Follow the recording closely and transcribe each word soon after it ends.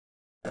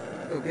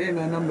Okay,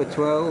 my number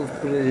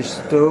 12 British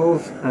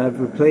stove. I've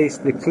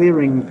replaced the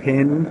clearing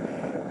pin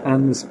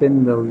and the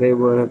spindle. They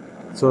were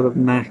sort of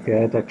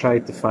knackered. I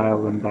tried to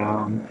file them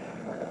down,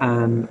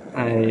 and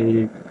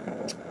I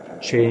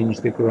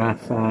changed the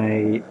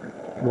graphite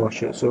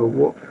washer. So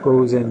what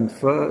goes in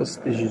first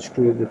is you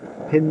screw the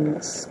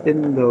pin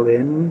spindle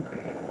in,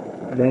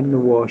 then the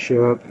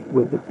washer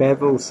with the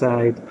bevel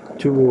side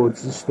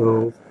towards the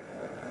stove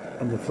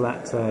and the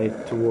flat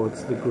side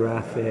towards the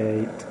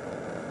graphite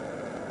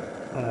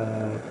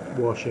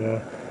washer,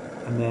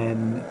 and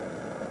then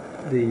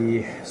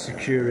the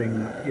securing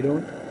nut. You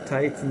don't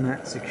tighten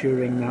that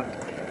securing nut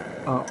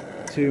up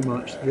too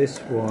much. This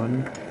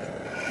one,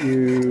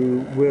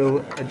 you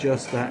will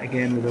adjust that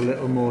again with a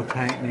little more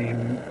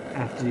tightening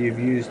after you've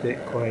used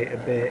it quite a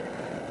bit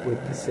with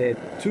the said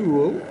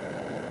tool.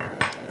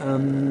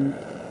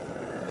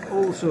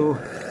 Also,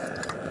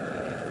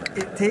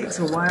 it takes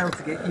a while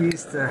to get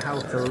used to how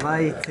to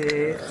light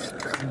it,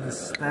 to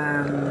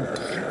understand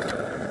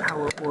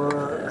how it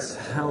works,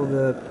 how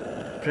the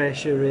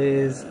pressure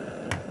is.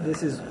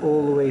 This is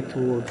all the way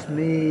towards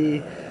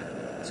me,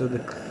 so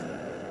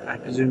I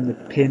presume the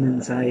pin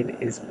inside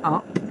is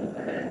up,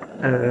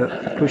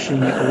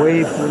 pushing it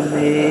away from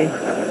me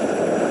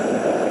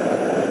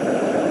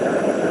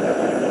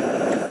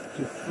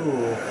to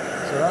full.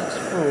 So that's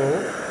full,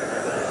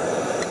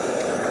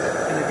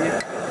 and if you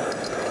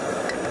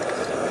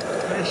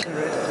pressure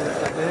it a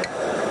little bit,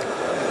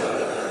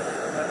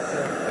 that's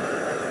it.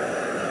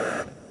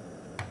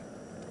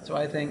 So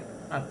I think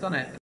I've done it.